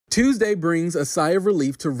Tuesday brings a sigh of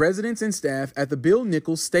relief to residents and staff at the Bill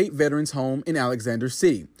Nichols State Veterans Home in Alexander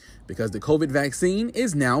City because the COVID vaccine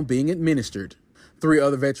is now being administered. 3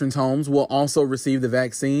 other veterans' homes will also receive the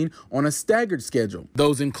vaccine on a staggered schedule.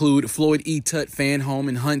 Those include Floyd E. Tutt Fan Home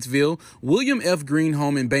in Huntsville, William F. Green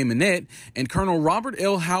Home in Bay Minette, and Colonel Robert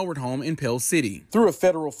L. Howard Home in Pell City. Through a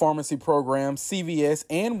federal pharmacy program, CVS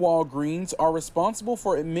and Walgreens are responsible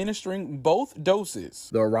for administering both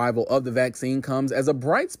doses. The arrival of the vaccine comes as a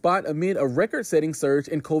bright spot amid a record-setting surge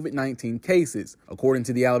in COVID-19 cases. According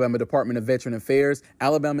to the Alabama Department of Veteran Affairs,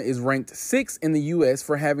 Alabama is ranked 6th in the U.S.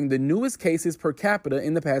 for having the newest cases per capita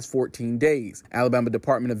in the past 14 days. Alabama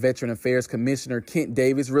Department of Veteran Affairs Commissioner Kent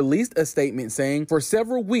Davis released a statement saying, "For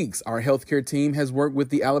several weeks, our healthcare team has worked with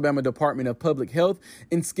the Alabama Department of Public Health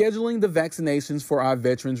in scheduling the vaccinations for our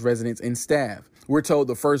veterans, residents, and staff. We're told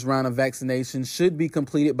the first round of vaccinations should be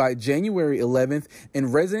completed by January 11th,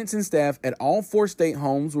 and residents and staff at all 4 state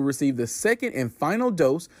homes will receive the second and final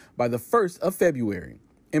dose by the 1st of February.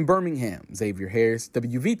 In Birmingham, Xavier Harris,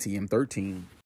 WVTM 13.